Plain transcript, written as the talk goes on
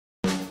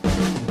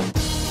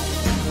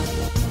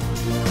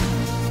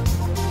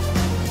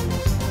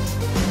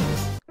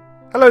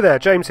Hello there,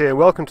 James here, and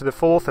welcome to the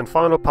fourth and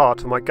final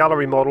part of my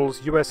Gallery Models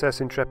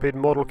USS Intrepid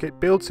model kit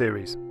build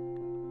series.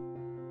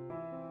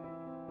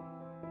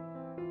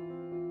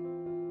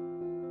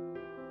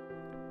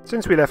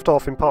 Since we left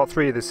off in part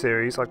 3 of this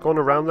series, I've gone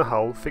around the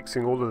hull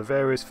fixing all of the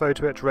various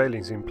photo etch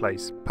railings in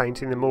place,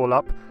 painting them all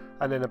up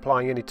and then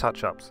applying any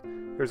touch-ups.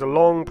 It was a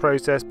long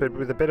process, but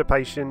with a bit of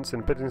patience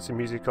and putting some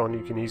music on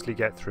you can easily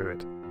get through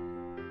it.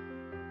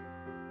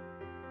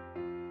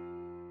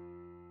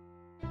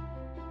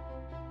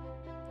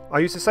 I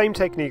use the same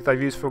technique that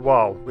I've used for a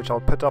while, which I'll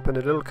put up in a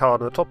little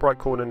card in the top right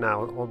corner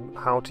now on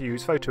how to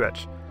use photo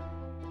etch.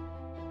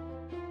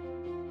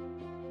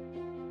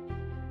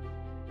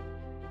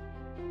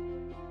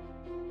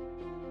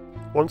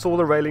 Once all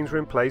the railings were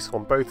in place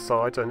on both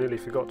sides, I nearly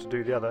forgot to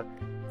do the other.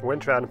 I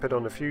went around and put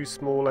on a few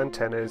small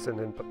antennas and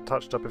then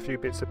touched up a few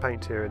bits of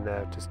paint here and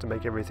there just to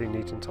make everything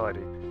neat and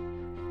tidy.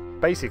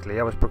 Basically,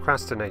 I was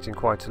procrastinating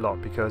quite a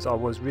lot because I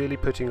was really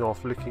putting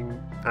off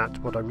looking at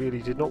what I really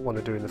did not want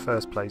to do in the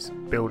first place,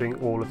 building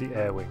all of the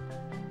air wing.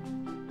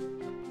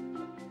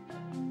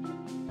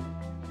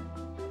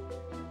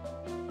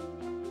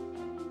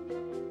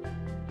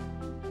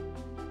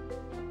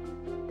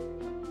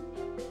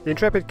 The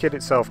Intrepid kit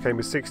itself came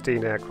with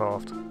 16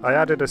 aircraft. I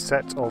added a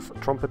set of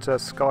Trumpeter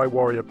Sky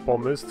Warrior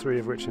bombers, 3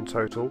 of which in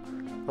total,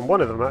 and one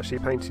of them actually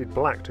painted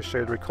black to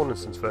show the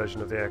reconnaissance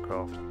version of the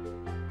aircraft.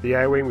 The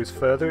air wing was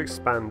further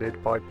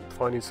expanded by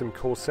finding some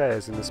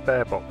Corsairs in the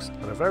spare box,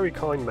 and a very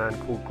kind man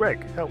called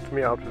Greg helped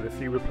me out with a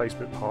few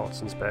replacement parts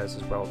and spares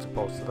as well to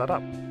bolster that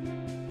up.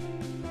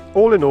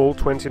 All in all,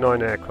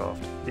 29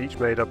 aircraft, each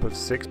made up of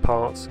 6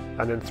 parts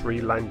and then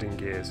 3 landing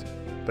gears.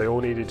 They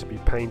all needed to be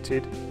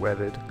painted,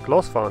 weathered,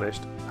 gloss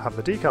varnished, have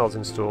the decals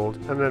installed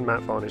and then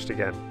matte varnished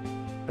again,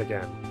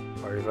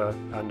 over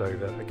and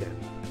over again.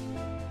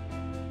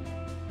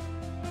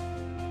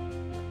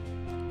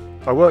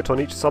 I worked on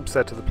each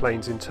subset of the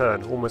planes in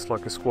turn, almost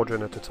like a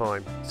squadron at a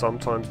time,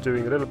 sometimes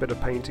doing a little bit of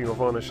painting or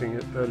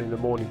varnishing early in the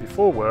morning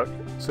before work,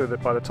 so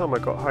that by the time I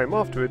got home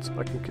afterwards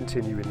I can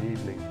continue in the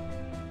evening.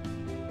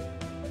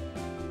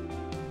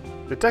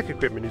 The deck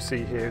equipment you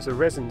see here is a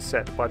resin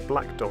set by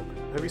Black Dog.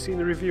 Have you seen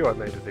the review I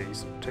made of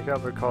these? Check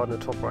out the card in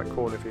the top right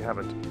corner if you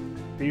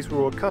haven't. These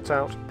were all cut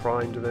out,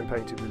 primed and then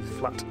painted with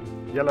flat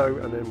yellow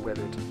and then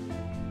weathered.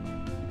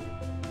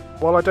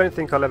 While I don't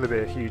think I'll ever be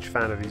a huge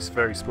fan of these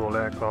very small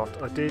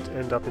aircraft, I did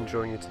end up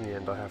enjoying it in the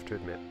end, I have to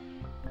admit.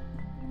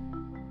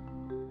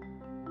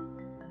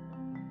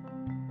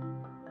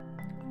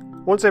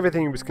 Once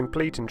everything was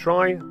complete and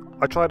dry,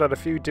 I tried out a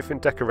few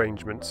different deck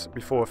arrangements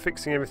before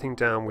fixing everything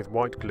down with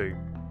white glue.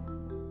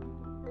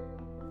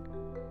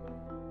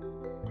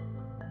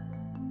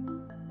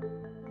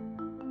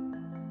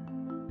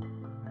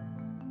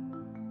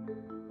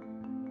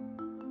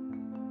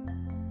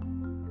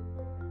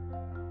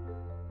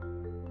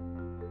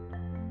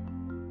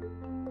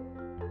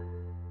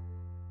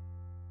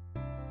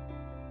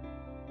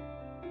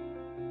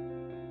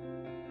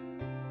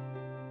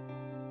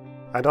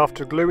 And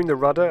after gluing the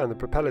rudder and the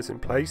propellers in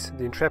place,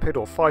 the Intrepid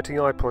or Fighting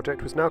Eye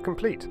project was now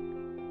complete.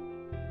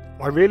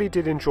 I really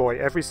did enjoy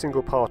every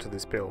single part of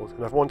this build,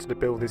 and I've wanted to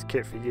build this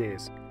kit for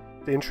years.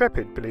 The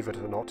Intrepid, believe it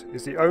or not,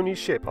 is the only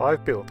ship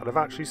I've built that I've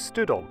actually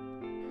stood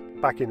on,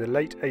 back in the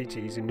late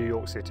 80s in New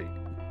York City.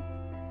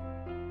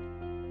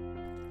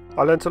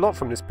 I learnt a lot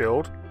from this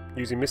build,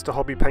 using Mr.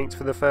 Hobby paints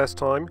for the first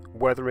time,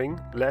 weathering,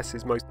 less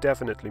is most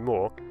definitely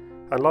more,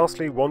 and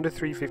lastly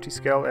 1:350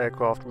 scale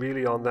aircraft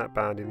really aren't that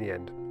bad in the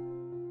end.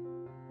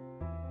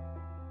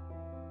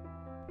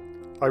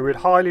 I would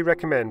highly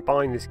recommend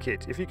buying this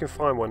kit if you can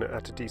find one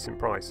at a decent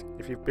price.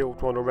 If you've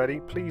built one already,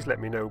 please let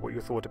me know what you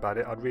thought about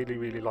it. I'd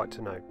really like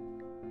to know.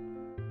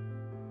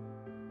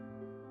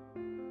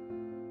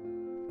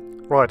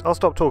 Right, I'll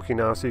stop talking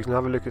now so you can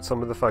have a look at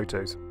some of the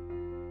photos.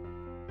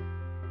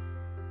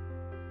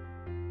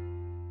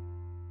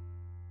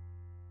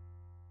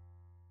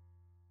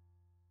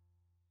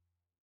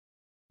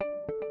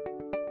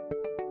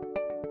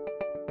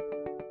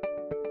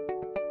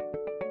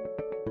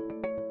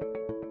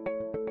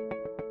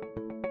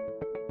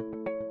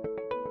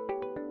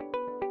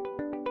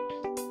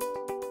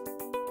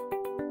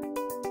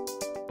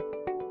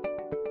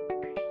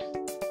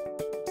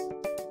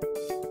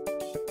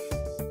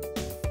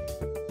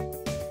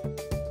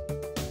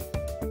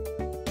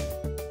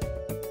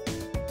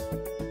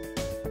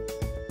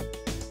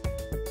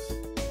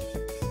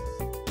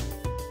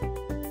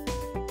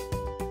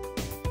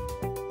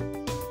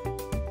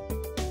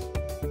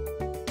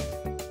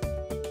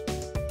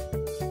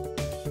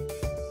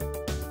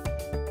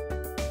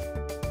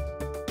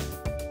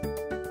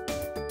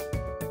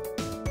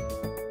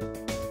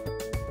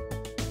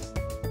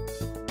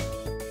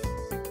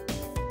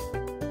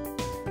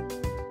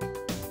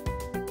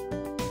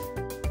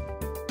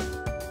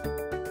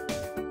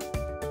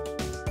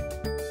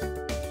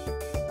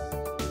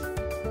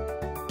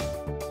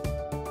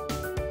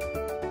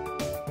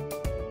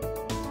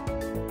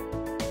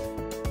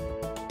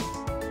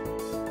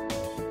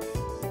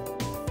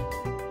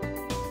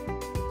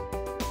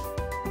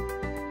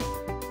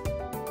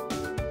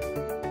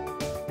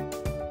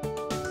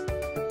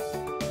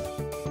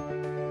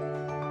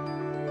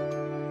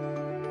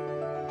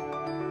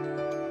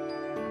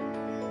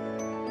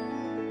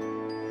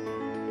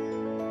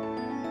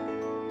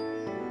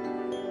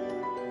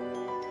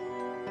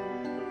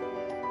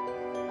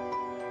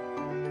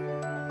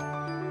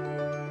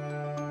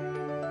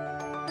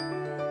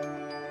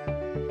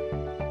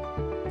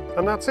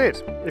 And that's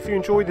it. If you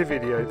enjoyed the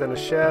video, then a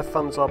share,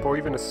 thumbs up or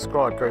even a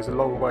subscribe goes a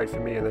long way for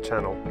me and the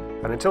channel.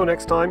 And until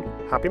next time,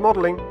 happy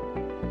modelling!